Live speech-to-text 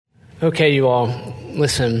Okay, you all,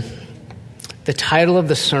 listen. The title of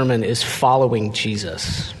the sermon is Following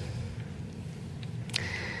Jesus.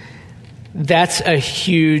 That's a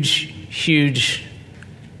huge, huge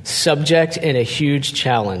subject and a huge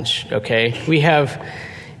challenge, okay?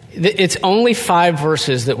 It's only 5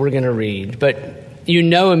 verses that we're going to read, but you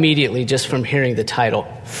know immediately just from hearing the title,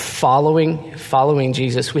 Following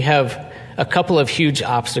Jesus. We have a couple of huge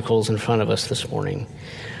obstacles in front of us this morning.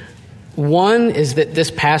 One is that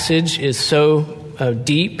this passage is so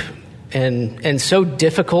deep and so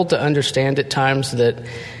difficult to understand at times that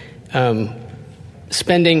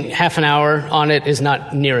spending half an hour on it is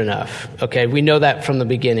not near enough. Okay, we know that from the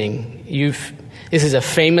beginning. This is a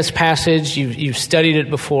famous passage. You've studied it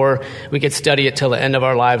before. We could study it till the end of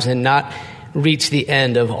our lives and not reach the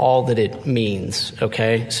end of all that it means.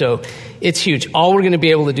 Okay, so it's huge. All we're going to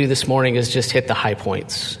be able to do this morning is just hit the high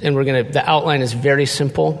points, and the outline is very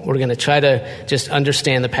simple. We're going to try to just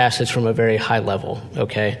understand the passage from a very high level.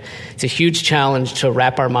 Okay, it's a huge challenge to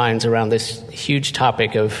wrap our minds around this huge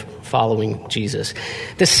topic of following Jesus.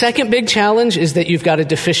 The second big challenge is that you've got a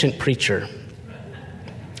deficient preacher.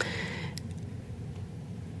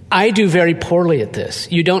 I do very poorly at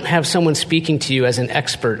this. You don't have someone speaking to you as an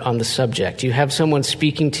expert on the subject. You have someone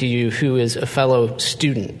speaking to you who is a fellow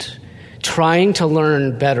student, trying to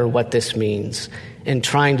learn better what this means and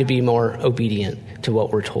trying to be more obedient to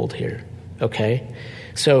what we're told here, okay?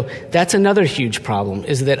 So that's another huge problem,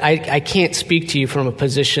 is that I can't speak to you from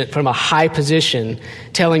a high position,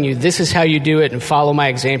 telling you this is how you do it and follow my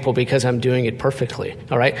example because I'm doing it perfectly,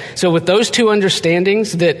 all right? So with those two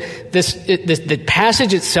understandings, that the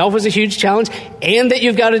passage itself is a huge challenge, and that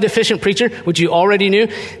you've got a deficient preacher, which you already knew,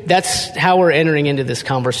 that's how we're entering into this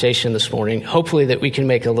conversation this morning. Hopefully that we can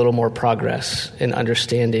make a little more progress in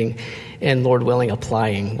understanding and, Lord willing,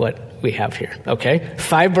 applying what we have here, okay?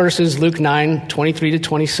 5 verses, Luke 9, 23 to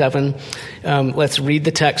 27. Let's read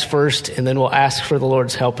the text first, and then we'll ask for the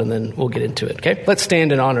Lord's help, and then we'll get into it, okay? Let's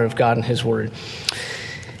stand in honor of God and His Word.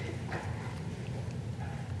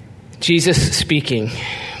 Jesus speaking,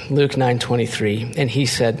 Luke 9:23, and He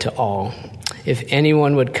said to all, "If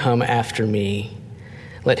anyone would come after me,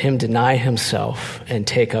 let him deny himself and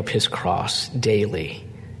take up his cross daily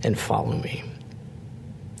and follow me.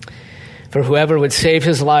 For whoever would save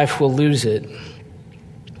his life will lose it,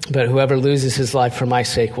 but whoever loses his life for my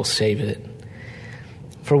sake will save it.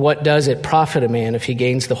 For what does it profit a man if he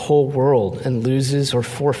gains the whole world and loses or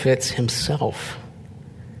forfeits himself?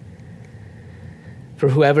 For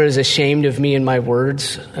whoever is ashamed of me and my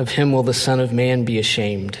words, of him will the Son of Man be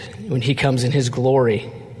ashamed, when he comes in his glory,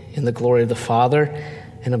 in the glory of the Father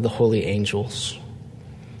and of the holy angels.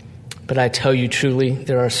 But I tell you truly,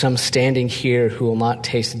 there are some standing here who will not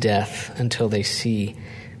taste death until they see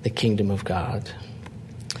the kingdom of God."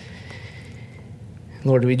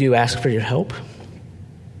 Lord, we do ask for your help.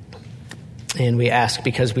 And we ask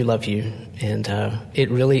because we love you. And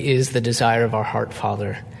it really is the desire of our heart,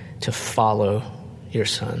 Father, to follow your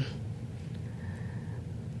Son.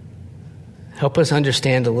 Help us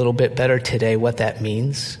understand a little bit better today what that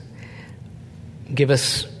means. Give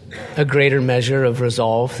us a greater measure of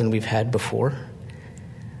resolve than we've had before.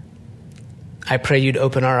 I pray you'd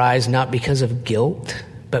open our eyes not because of guilt,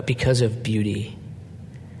 but because of beauty.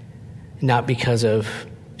 Not because of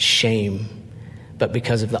shame, but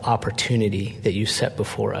because of the opportunity that you set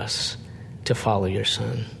before us to follow your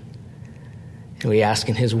Son. And we ask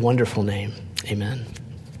in his wonderful name, amen.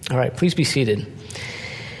 All right, please be seated.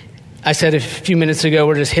 I said a few minutes ago,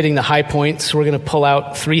 we're just hitting the high points. We're going to pull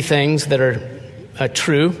out 3 things that are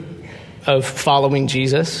true of following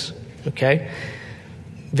Jesus, okay?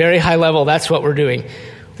 Very high level, that's what we're doing.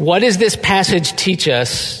 What does this passage teach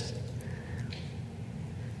us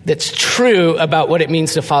that's true about what it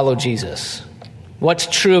means to follow Jesus? What's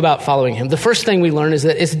true about following him? The first thing we learn is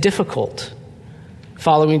that it's difficult.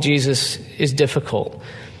 Following Jesus is difficult.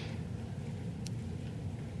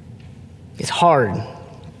 It's hard.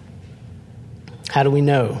 How do we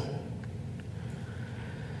know?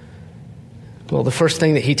 Well, the first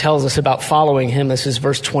thing that he tells us about following him, this is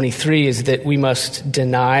verse 23, is that we must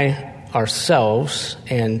deny ourselves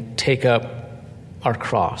and take up our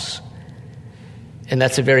cross. And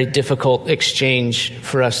that's a very difficult exchange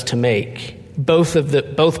for us to make.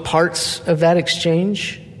 Both parts of that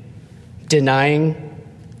exchange, denying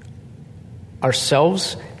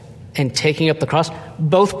ourselves and taking up the cross,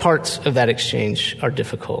 both parts of that exchange are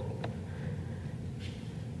difficult.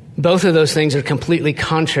 Both of those things are completely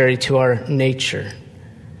contrary to our nature.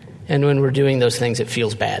 And when we're doing those things, it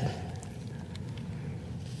feels bad.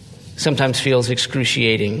 Sometimes feels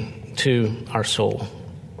excruciating to our soul.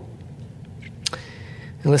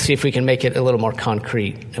 And let's see if we can make it a little more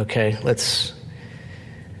concrete, okay? Let's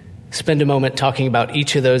spend a moment talking about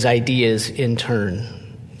each of those ideas in turn.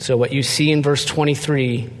 So what you see in verse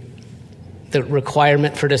 23, the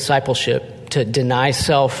requirement for discipleship, to deny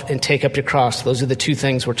self and take up your cross. Those are the two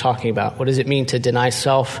things we're talking about. What does it mean to deny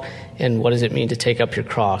self, and what does it mean to take up your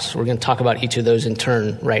cross? We're going to talk about each of those in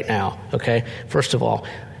turn right now, okay? First of all,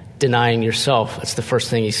 denying yourself. That's the first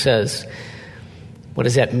thing he says. What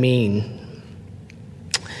does that mean?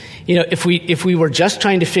 You know, if we were just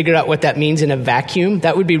trying to figure out what that means in a vacuum,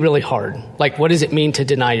 that would be really hard. Like, what does it mean to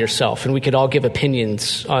deny yourself? And we could all give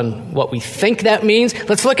opinions on what we think that means.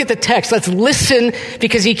 Let's look at the text. Let's listen,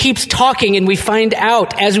 because he keeps talking, and we find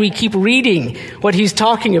out as we keep reading what he's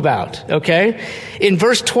talking about, okay? In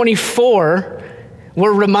verse 24,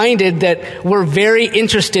 we're reminded that we're very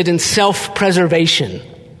interested in self-preservation.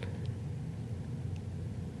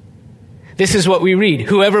 This is what we read.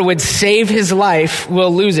 Whoever would save his life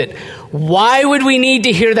will lose it. Why would we need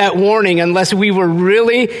to hear that warning unless we were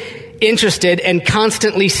really interested and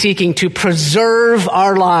constantly seeking to preserve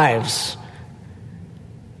our lives?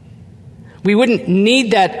 We wouldn't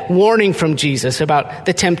need that warning from Jesus about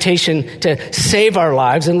the temptation to save our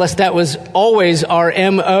lives unless that was always our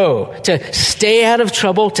MO, to stay out of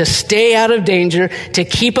trouble, to stay out of danger, to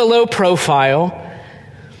keep a low profile,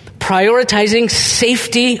 prioritizing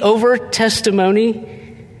safety over testimony,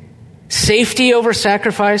 safety over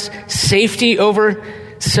sacrifice, safety over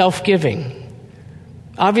self-giving.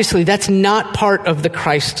 Obviously, that's not part of the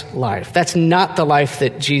Christ life. That's not the life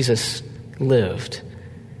that Jesus lived.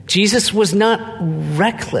 Jesus was not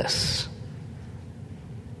reckless,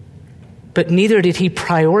 but neither did he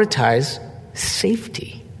prioritize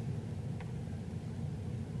safety.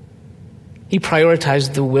 He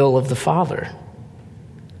prioritized the will of the Father.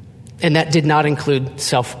 And that did not include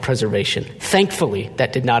self-preservation. Thankfully,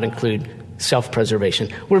 that did not include self-preservation.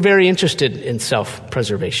 We're very interested in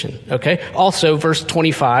self-preservation, okay? Also, verse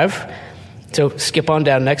 25, so skip on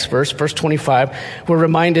down, next verse, verse 25, we're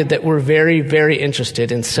reminded that we're very, very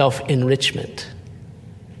interested in self-enrichment.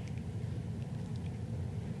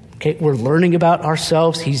 Okay, we're learning about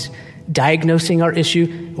ourselves. He's diagnosing our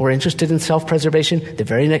issue. We're interested in self-preservation. The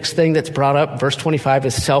very next thing that's brought up, verse 25,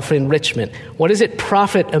 is self-enrichment. What does it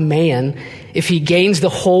profit a man if he gains the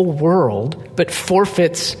whole world but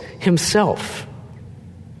forfeits himself?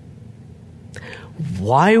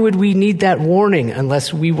 Why would we need that warning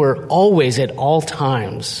unless we were always at all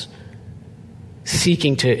times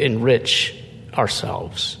seeking to enrich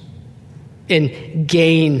ourselves and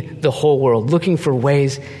gain the whole world, looking for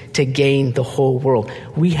ways to gain the whole world?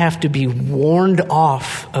 We have to be warned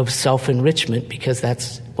off of self-enrichment because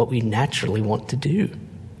that's what we naturally want to do.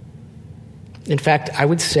 In fact, I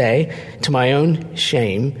would say, to my own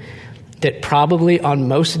shame, that probably on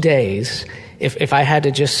most days, if I had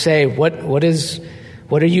to just say, what is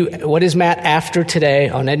Matt after today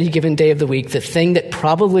on any given day of the week, the thing that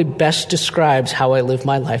probably best describes how I live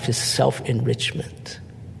my life is self-enrichment.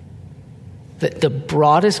 The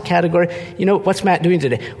broadest category. You know, what's Matt doing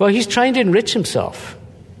today? Well, he's trying to enrich himself.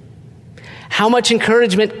 How much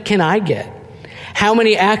encouragement can I get? How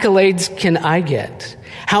many accolades can I get?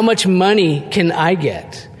 How much money can I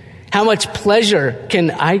get? How much pleasure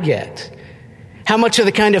can I get? How much of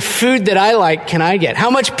the kind of food that I like can I get?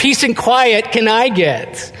 How much peace and quiet can I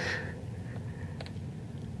get?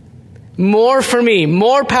 More for me,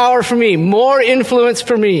 more power for me, more influence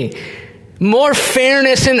for me. More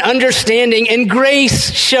fairness and understanding and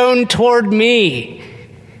grace shown toward me.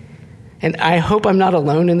 And I hope I'm not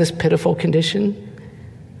alone in this pitiful condition.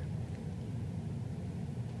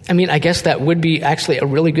 I mean, I guess that would be actually a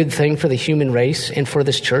really good thing for the human race and for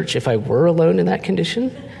this church if I were alone in that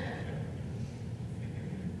condition.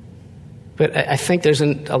 But I think there's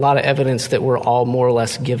a lot of evidence that we're all more or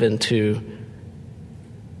less given to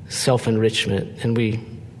self-enrichment, and we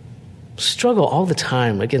struggle all the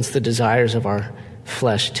time against the desires of our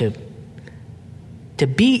flesh to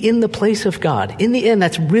be in the place of God. In the end,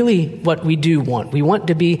 that's really what we do want. We want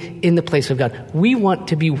to be in the place of God. We want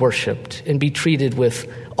to be worshiped and be treated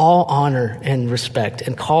with all honor and respect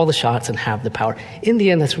and call the shots and have the power. In the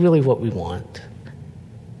end, that's really what we want.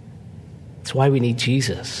 That's why we need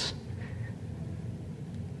Jesus.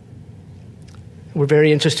 We're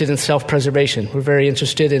very interested in self-preservation. We're very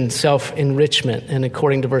interested in self-enrichment. And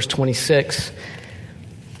according to verse 26,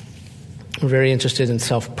 we're very interested in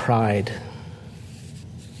self-pride.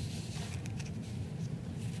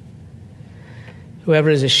 Whoever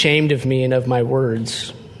is ashamed of me and of my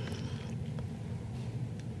words.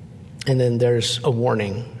 And then there's a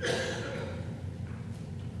warning.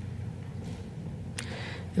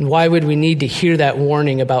 And why would we need to hear that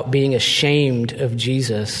warning about being ashamed of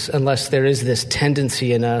Jesus unless there is this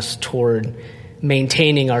tendency in us toward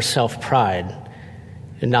maintaining our self-pride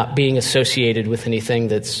and not being associated with anything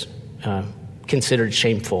that's considered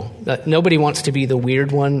shameful? Nobody wants to be the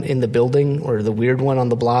weird one in the building or the weird one on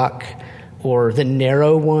the block or the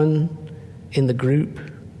narrow one in the group.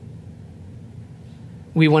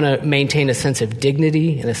 We want to maintain a sense of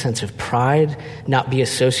dignity and a sense of pride, not be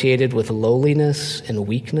associated with lowliness and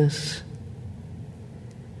weakness.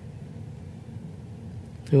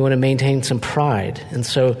 We want to maintain some pride. And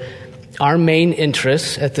so our main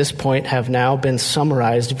interests at this point have now been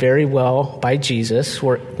summarized very well by Jesus.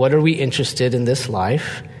 What are we interested in this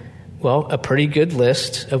life? Well, a pretty good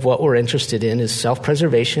list of what we're interested in is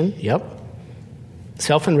self-preservation, yep.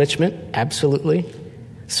 Self-enrichment, absolutely.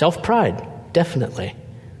 Self-pride, definitely.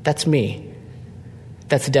 That's me.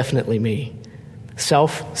 That's definitely me.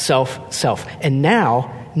 Self. And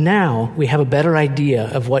now we have a better idea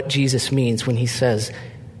of what Jesus means when he says,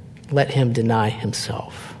 let him deny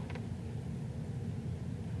himself.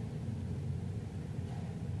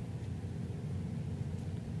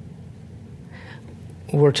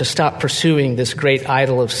 We're to stop pursuing this great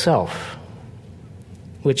idol of self,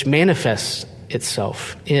 which manifests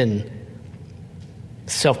itself in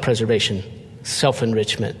self-preservation,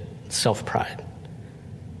 self-enrichment, self-pride.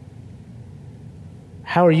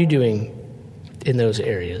 How are you doing in those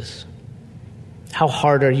areas? How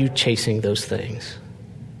hard are you chasing those things?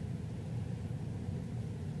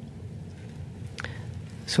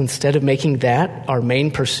 So instead of making that our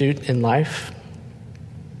main pursuit in life,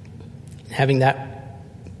 having that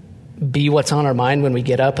be what's on our mind when we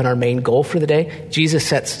get up and our main goal for the day, Jesus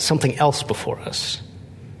sets something else before us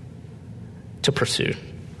to pursue.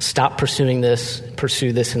 Stop pursuing this,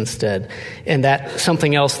 pursue this instead. And that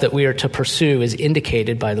something else that we are to pursue is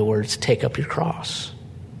indicated by the words, take up your cross.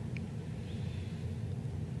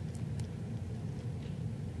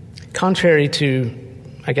 Contrary to,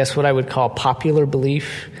 I guess, what I would call popular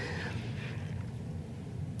belief,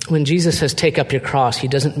 when Jesus says take up your cross, he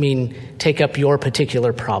doesn't mean take up your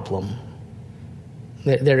particular problem.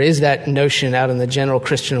 There is that notion out in the general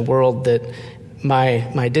Christian world that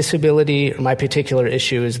my disability or my particular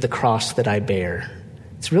issue is the cross that I bear.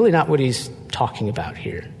 It's really not what he's talking about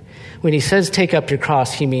here. When he says take up your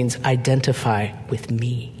cross, he means identify with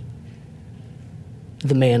me,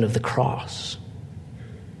 the man of the cross.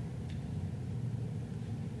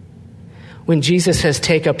 When Jesus says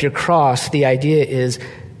take up your cross, the idea is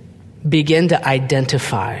begin to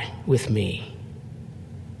identify with me.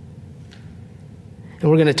 And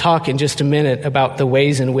we're going to talk in just a minute about the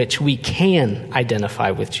ways in which we can identify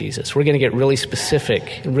with Jesus. We're going to get really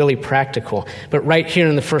specific and really practical. But right here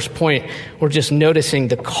in the first point, we're just noticing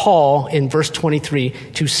the call in verse 23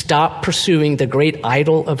 to stop pursuing the great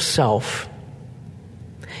idol of self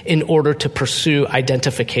in order to pursue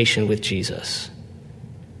identification with Jesus.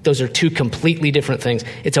 Those are two completely different things.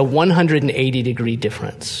 It's a 180-degree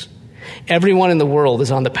difference. Everyone in the world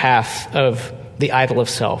is on the path of the idol of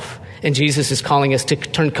self. And Jesus is calling us to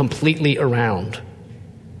turn completely around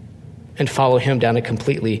and follow him down a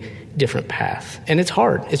completely different path. And it's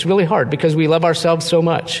hard. It's really hard because we love ourselves so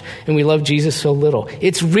much and we love Jesus so little.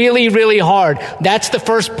 It's really, really hard. That's the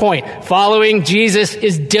first point. Following Jesus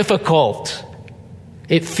is difficult.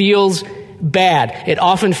 It feels bad. It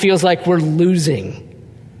often feels like we're losing.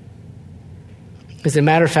 As a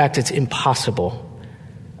matter of fact, it's impossible.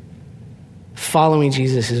 Following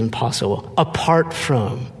Jesus is impossible apart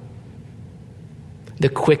from the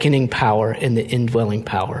quickening power and the indwelling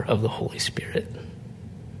power of the Holy Spirit.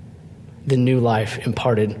 The new life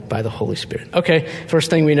imparted by the Holy Spirit. Okay, first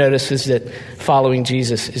thing we notice is that following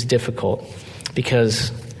Jesus is difficult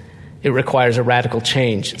because it requires a radical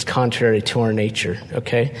change. It's contrary to our nature,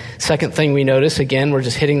 okay? Second thing we notice, again, we're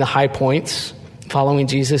just hitting the high points. Following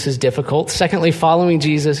Jesus is difficult. Secondly, following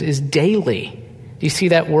Jesus is daily. Do you see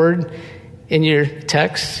that word in your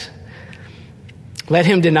text? Let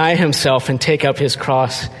him deny himself and take up his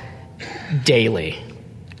cross daily.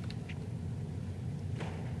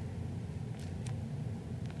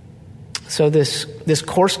 So this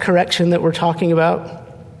course correction that we're talking about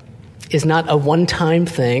is not a one-time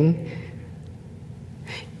thing.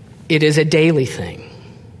 It is a daily thing.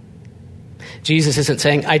 Jesus isn't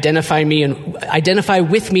saying, identify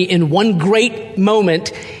with me in one great moment.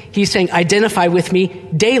 He's saying, identify with me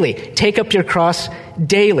daily. Take up your cross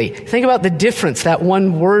daily. Think about the difference that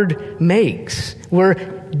one word makes. We're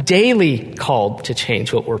daily called to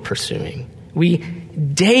change what we're pursuing. We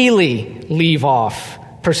daily leave off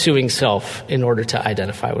pursuing self in order to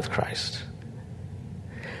identify with Christ.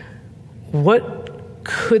 What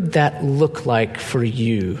could that look like for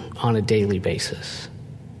you on a daily basis?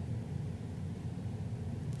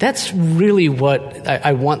 That's really what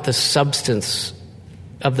I want the substance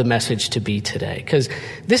of the message to be today. Because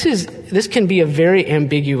this can be a very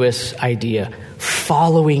ambiguous idea.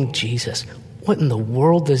 Following Jesus. What in the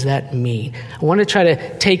world does that mean? I want to try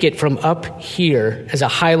to take it from up here as a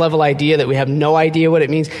high-level idea that we have no idea what it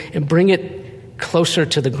means and bring it closer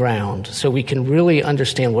to the ground so we can really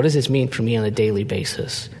understand what does this mean for me on a daily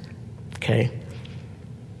basis. Okay?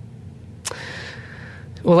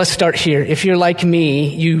 Well, let's start here. If you're like me,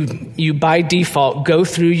 you by default go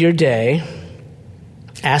through your day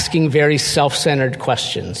asking very self-centered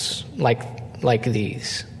questions like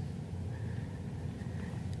these.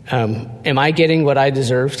 Am I getting what I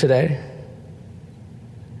deserve today?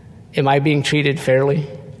 Am I being treated fairly?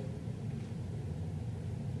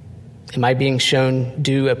 Am I being shown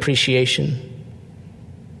due appreciation?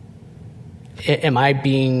 Am I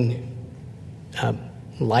being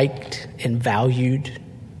liked and valued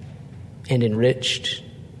and enriched?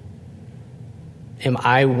 Am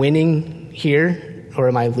I winning here or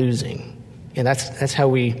am I losing? And that's how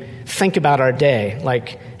we think about our day.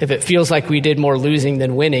 Like, if it feels like we did more losing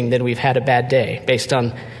than winning, then we've had a bad day based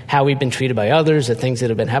on how we've been treated by others, the things that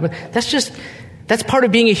have been happening. That's part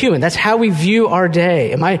of being a human. That's how we view our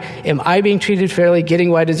day. Am I being treated fairly, getting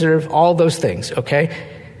what I deserve, all those things, okay?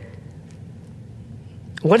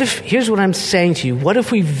 Here's what I'm saying to you. What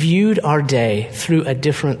if we viewed our day through a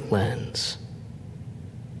different lens?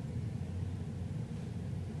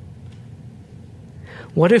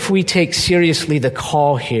 What if we take seriously the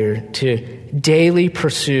call here to daily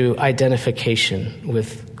pursue identification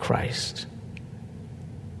with Christ?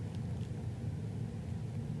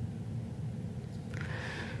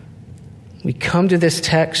 We come to this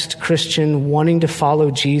text, Christian, wanting to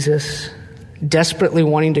follow Jesus, desperately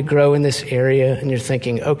wanting to grow in this area, and you're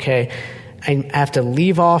thinking, okay, I have to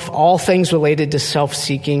leave off all things related to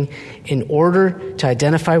self-seeking in order to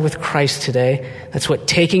identify with Christ today. That's what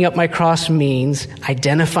taking up my cross means,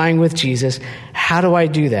 identifying with Jesus. How do I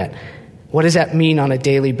do that? What does that mean on a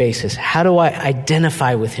daily basis? How do I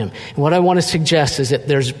identify with him? And what I want to suggest is that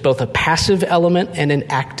there's both a passive element and an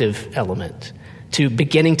active element to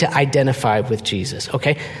beginning to identify with Jesus,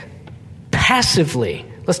 okay? Passively,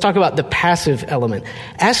 let's talk about the passive element.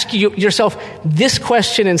 Ask yourself this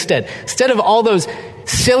question instead. Instead of all those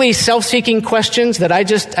silly self-seeking questions that I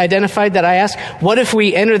just identified that I asked, what if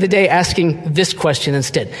we enter the day asking this question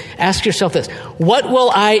instead? Ask yourself this. What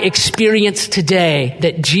will I experience today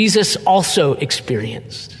that Jesus also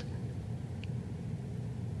experienced?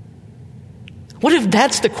 What if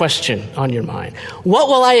that's the question on your mind? What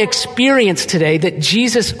will I experience today that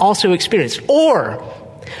Jesus also experienced? Or,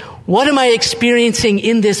 what am I experiencing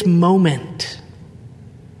in this moment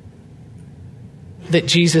that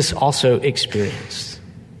Jesus also experienced?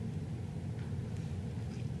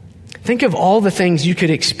 Think of all the things you could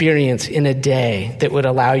experience in a day that would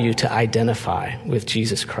allow you to identify with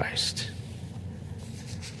Jesus Christ.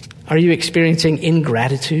 Are you experiencing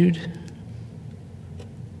ingratitude?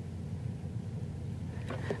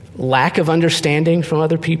 Lack of understanding from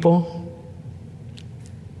other people?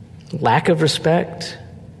 Lack of respect?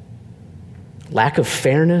 Lack of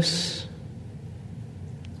fairness?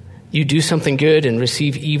 You do something good and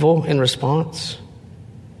receive evil in response?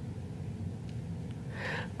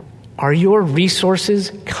 Are your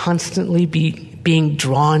resources constantly being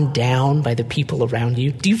drawn down by the people around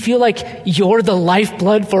you? Do you feel like you're the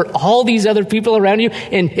lifeblood for all these other people around you,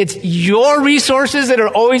 and it's your resources that are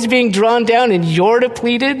always being drawn down and you're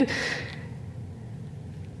depleted?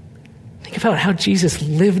 Think about how Jesus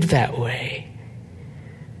lived that way.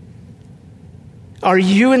 Are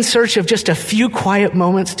you in search of just a few quiet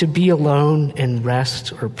moments to be alone and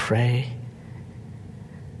rest or pray?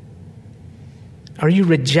 Are you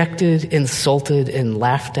rejected, insulted, and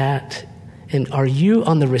laughed at? And are you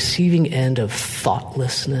on the receiving end of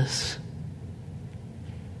thoughtlessness?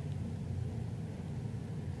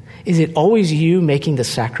 Is it always you making the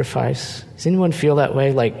sacrifice? Does anyone feel that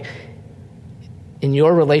way? Like, in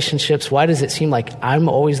your relationships, why does it seem like I'm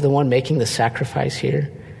always the one making the sacrifice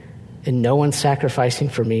here and no one's sacrificing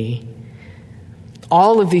for me?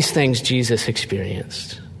 All of these things Jesus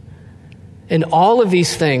experienced. And all of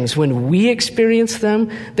these things, when we experience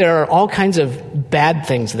them, there are all kinds of bad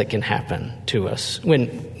things that can happen to us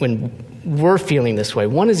when we're feeling this way.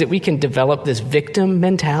 One is that we can develop this victim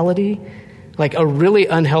mentality, like a really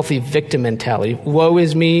unhealthy victim mentality. Woe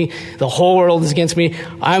is me. The whole world is against me.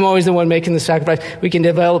 I'm always the one making the sacrifice. We can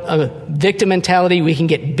develop a victim mentality. We can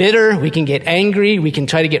get bitter. We can get angry. We can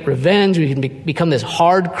try to get revenge. We can become this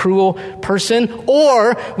hard, cruel person.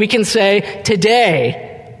 Or we can say,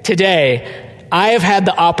 today, I have had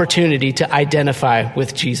the opportunity to identify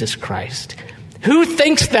with Jesus Christ. Who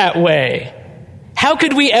thinks that way? How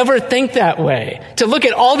could we ever think that way? To look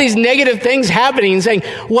at all these negative things happening and saying,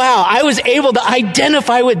 wow, I was able to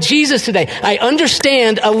identify with Jesus today. I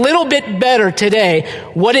understand a little bit better today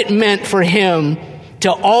what it meant for him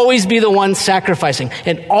to always be the one sacrificing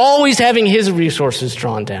and always having his resources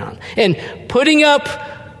drawn down and putting up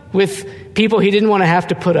with people he didn't want to have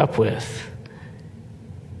to put up with.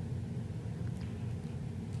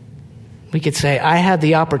 We could say, I had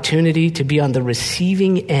the opportunity to be on the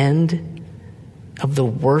receiving end of the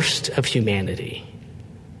worst of humanity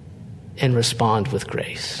and respond with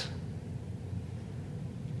grace.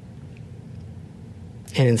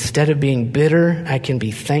 And instead of being bitter, I can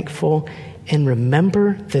be thankful and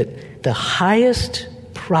remember that the highest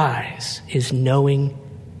prize is knowing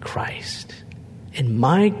Christ. And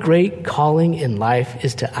my great calling in life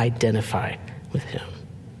is to identify with him.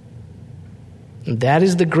 And that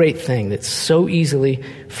is the great thing that's so easily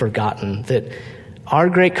forgotten, that our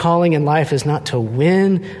great calling in life is not to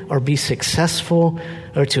win or be successful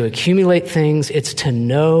or to accumulate things. It's to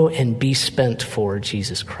know and be spent for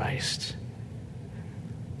Jesus Christ.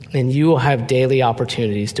 And you will have daily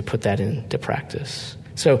opportunities to put that into practice.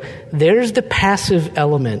 So there's the passive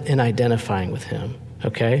element in identifying with him,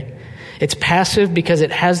 okay? It's passive because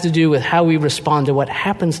it has to do with how we respond to what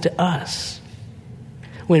happens to us.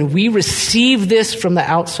 When we receive this from the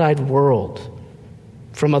outside world,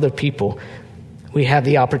 from other people, we have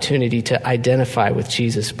the opportunity to identify with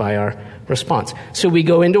Jesus by our response. So we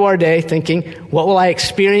go into our day thinking, what will I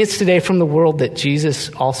experience today from the world that Jesus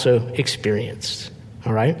also experienced?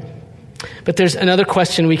 All right? But there's another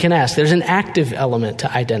question we can ask. There's an active element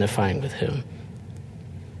to identifying with him.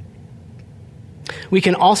 We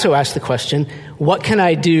can also ask the question, what can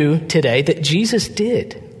I do today that Jesus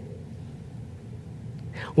did?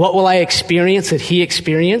 What will I experience that he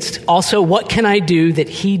experienced? Also, what can I do that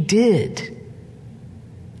he did?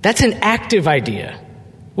 That's an active idea.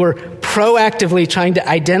 We're proactively trying to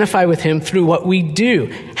identify with him through what we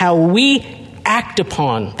do, how we act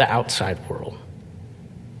upon the outside world.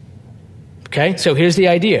 Okay, so here's the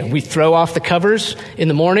idea. We throw off the covers in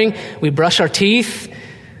the morning. We brush our teeth.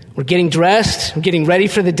 We're getting dressed. We're getting ready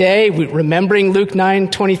for the day. We're remembering Luke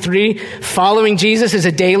 9:23. Following Jesus is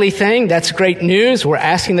a daily thing. That's great news. We're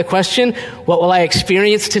asking the question, what will I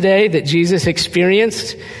experience today that Jesus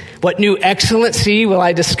experienced? What new excellency will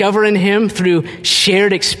I discover in him through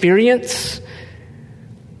shared experience?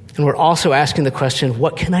 And we're also asking the question,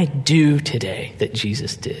 what can I do today that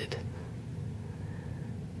Jesus did?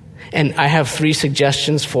 And I have 3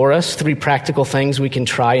 suggestions for us, 3 practical things we can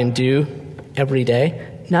try and do every day,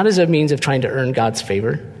 not as a means of trying to earn God's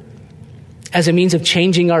favor, as a means of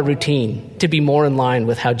changing our routine to be more in line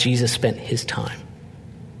with how Jesus spent his time.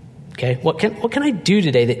 Okay, what can I do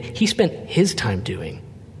today that he spent his time doing?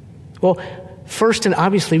 Well, first and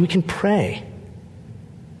obviously, we can pray.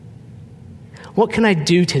 What can I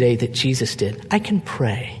do today that Jesus did? I can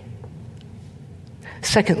pray.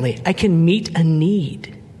 Secondly, I can meet a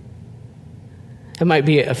need. It might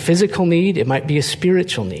be a physical need. It might be a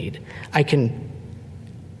spiritual need. I can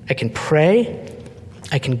pray.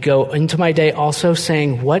 I can go into my day also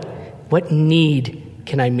saying, what need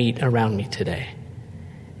can I meet around me today?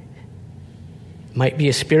 It might be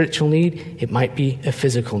a spiritual need. It might be a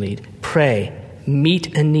physical need. Pray.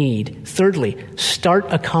 Meet a need. Thirdly, start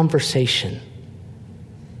a conversation.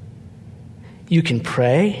 You can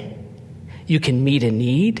pray. You can meet a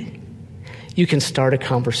need. You can start a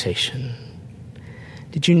conversation.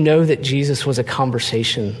 Did you know that Jesus was a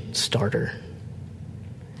conversation starter?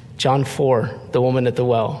 John 4, the woman at the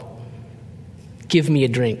well. Give me a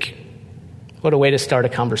drink. What a way to start a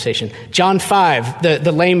conversation. John 5,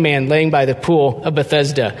 the lame man laying by the pool of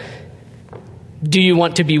Bethesda. Do you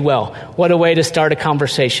want to be well? What a way to start a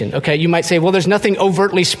conversation. Okay, you might say, well, there's nothing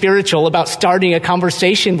overtly spiritual about starting a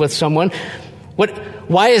conversation with someone.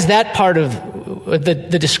 Why is that part of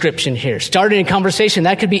the description here? Starting a conversation,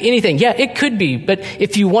 that could be anything. Yeah, it could be. But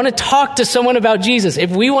if you want to talk to someone about Jesus,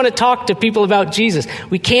 if we want to talk to people about Jesus,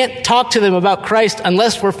 we can't talk to them about Christ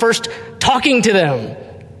unless we're first talking to them.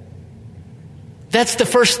 That's the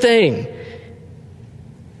first thing.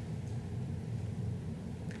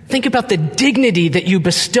 Think about the dignity that you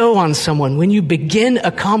bestow on someone when you begin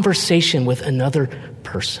a conversation with another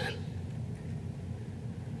person.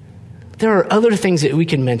 There are other things that we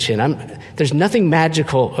can mention. There's nothing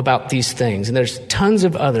magical about these things, and there's tons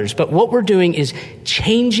of others. But what we're doing is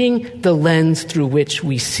changing the lens through which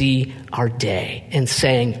we see our day and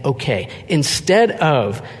saying, okay, instead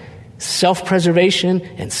of self-preservation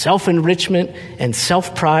and self-enrichment and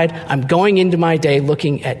self-pride, I'm going into my day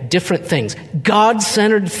looking at different things,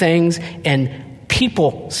 God-centered things and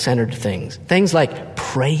people-centered things. Things like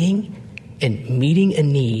praying and meeting a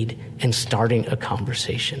need and starting a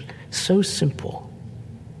conversation. So simple.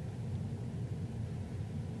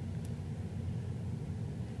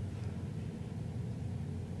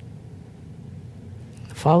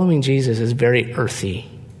 Following Jesus is very earthy,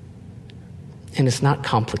 and it's not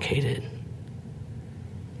complicated.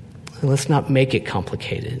 And let's not make it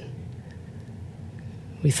complicated.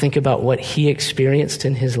 We think about what he experienced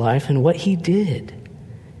in his life and what he did.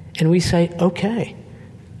 And we say, okay,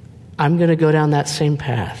 I'm going to go down that same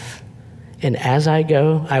path. And as I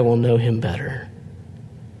go, I will know him better.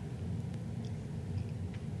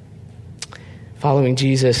 Following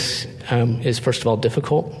Jesus is, first of all,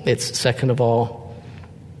 difficult. It's, second of all,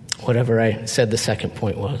 whatever I said the second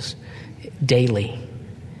point was, daily.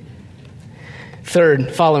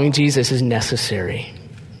 Third, following Jesus is necessary.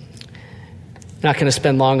 I'm not going to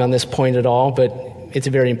spend long on this point at all, but it's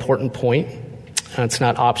a very important point. It's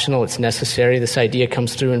not optional, it's necessary. This idea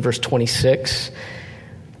comes through in verse 26.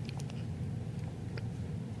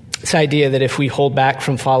 This idea that if we hold back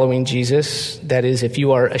from following Jesus, that is, if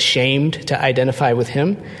you are ashamed to identify with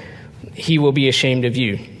him, he will be ashamed of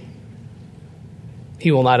you.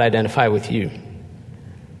 He will not identify with you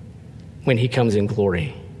when he comes in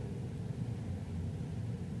glory.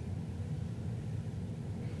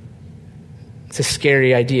 It's a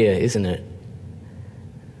scary idea, isn't it?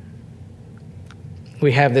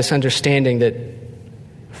 We have this understanding that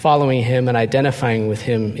following him and identifying with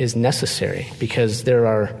him is necessary because there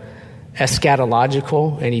are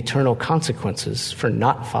eschatological and eternal consequences for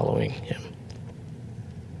not following him.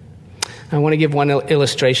 I want to give one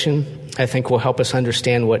illustration I think will help us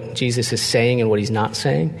understand what Jesus is saying and what he's not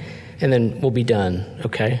saying, and then we'll be done,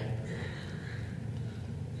 okay?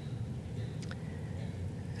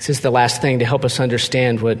 This is the last thing to help us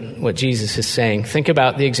understand what Jesus is saying. Think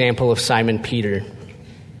about the example of Simon Peter.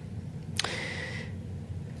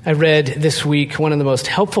 I read this week one of the most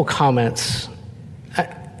helpful comments.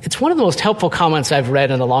 It's one of the most helpful comments I've read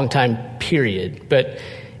in a long time, period. But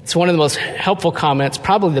it's one of the most helpful comments,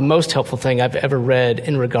 probably the most helpful thing I've ever read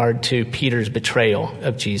in regard to Peter's betrayal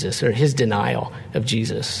of Jesus, or his denial of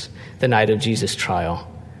Jesus, the night of Jesus' trial.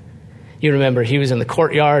 You remember he was in the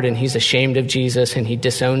courtyard and he's ashamed of Jesus and he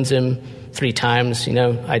disowns him 3 times. You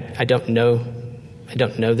know, I don't know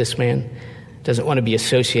this man. Doesn't want to be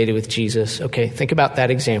associated with Jesus. Okay, think about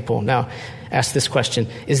that example. Now, ask this question.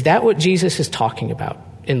 Is that what Jesus is talking about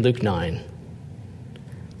in Luke 9?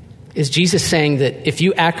 Is Jesus saying that if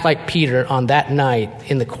you act like Peter on that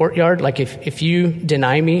night in the courtyard, like if you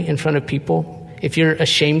deny me in front of people, if you're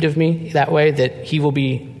ashamed of me that way, that he will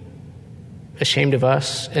be ashamed of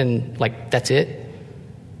us and like that's it?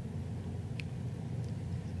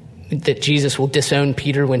 That Jesus will disown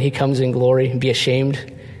Peter when he comes in glory and be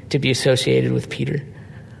ashamed to be associated with Peter?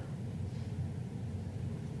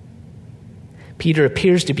 Peter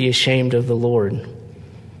appears to be ashamed of the Lord.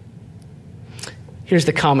 Here's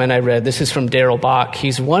the comment I read. This is from Darrell Bach.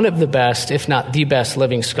 He's one of the best, if not the best,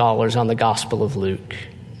 living scholars on the Gospel of Luke.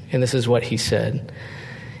 And this is what he said.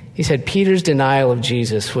 He said, Peter's denial of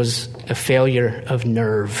Jesus was a failure of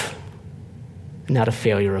nerve, not a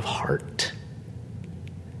failure of heart.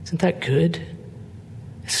 Isn't that good?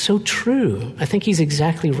 It's so true. I think he's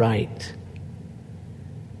exactly right.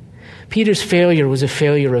 Peter's failure was a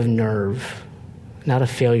failure of nerve, not a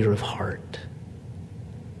failure of heart.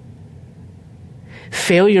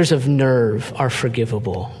 Failures of nerve are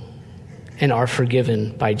forgivable and are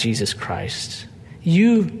forgiven by Jesus Christ.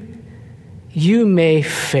 You may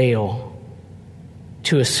fail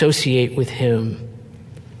to associate with him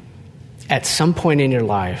at some point in your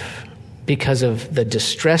life because of the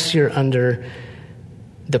distress you're under,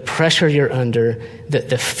 the pressure you're under,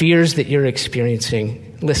 the fears that you're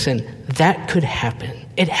experiencing. Listen, that could happen.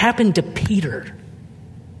 It happened to Peter.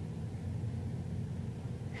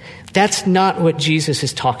 That's not what Jesus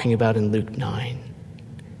is talking about in Luke 9.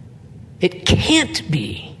 It can't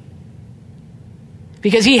be.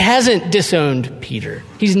 Because he hasn't disowned Peter.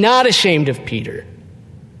 He's not ashamed of Peter.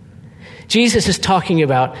 Jesus is talking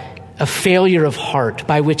about a failure of heart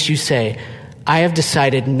by which you say, I have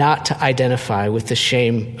decided not to identify with the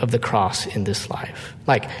shame of the cross in this life.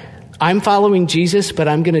 Like, I'm following Jesus, but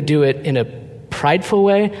I'm going to do it in a prideful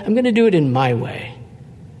way. I'm going to do it in my way.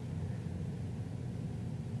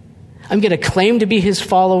 I'm going to claim to be his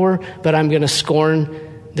follower, but I'm going to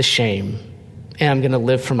scorn the shame. And I'm going to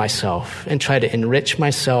live for myself and try to enrich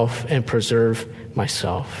myself and preserve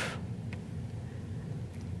myself.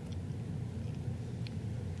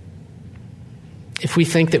 If we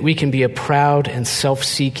think that we can be a proud and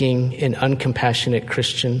self-seeking and uncompassionate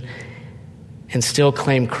Christian and still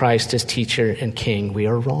claim Christ as teacher and king, we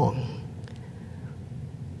are wrong.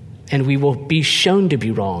 And we will be shown to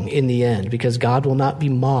be wrong in the end because God will not be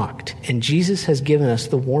mocked. And Jesus has given us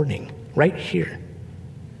the warning right here.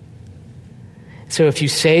 So if you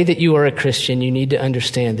say that you are a Christian, you need to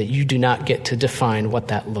understand that you do not get to define what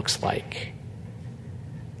that looks like.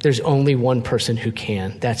 There's only one person who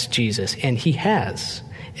can. That's Jesus. And he has.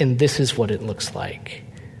 And this is what it looks like.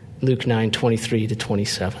 Luke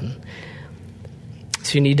 9:23-27.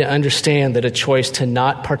 So you need to understand that a choice to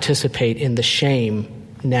not participate in the shame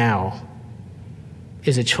now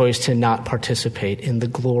is a choice to not participate in the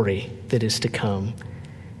glory that is to come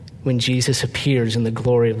when Jesus appears in the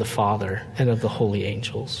glory of the Father and of the holy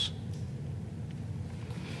angels.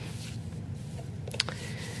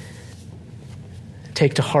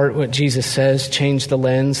 Take to heart what Jesus says. Change the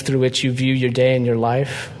lens through which you view your day and your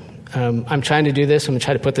life. I'm trying to do this. I'm going to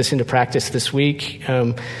try to put this into practice this week.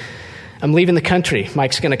 I'm leaving the country.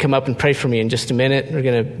 Mike's going to come up and pray for me in just a minute. We're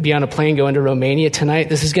going to be on a plane going to Romania tonight.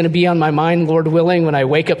 This is going to be on my mind, Lord willing, when I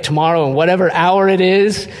wake up tomorrow and whatever hour it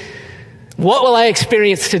is. What will I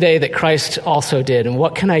experience today that Christ also did? And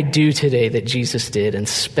what can I do today that Jesus did? And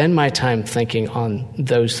spend my time thinking on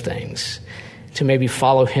those things to maybe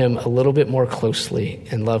follow him a little bit more closely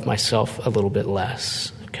and love myself a little bit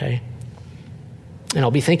less, okay? And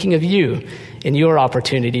I'll be thinking of you and your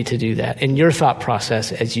opportunity to do that and your thought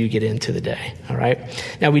process as you get into the day, all right?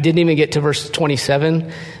 Now, we didn't even get to verse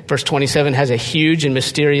 27. Verse 27 has a huge and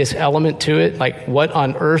mysterious element to it. Like, what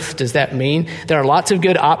on earth does that mean? There are lots of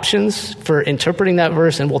good options for interpreting that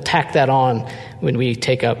verse, and we'll tack that on when we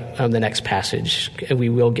take up the next passage. We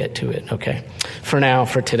will get to it, okay? For now,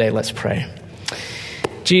 for today, let's pray.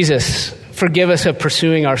 Jesus, forgive us of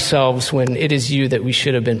pursuing ourselves when it is you that we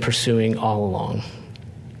should have been pursuing all along.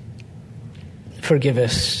 Forgive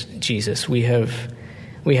us, Jesus. We have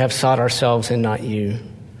sought ourselves and not you.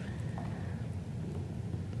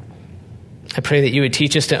 I pray that you would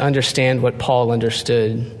teach us to understand what Paul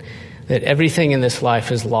understood, that everything in this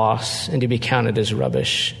life is loss and to be counted as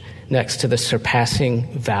rubbish next to the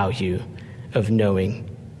surpassing value of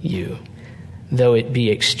knowing you, though it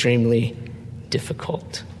be extremely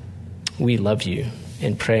difficult. We love you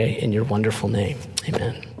and pray in your wonderful name.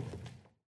 Amen.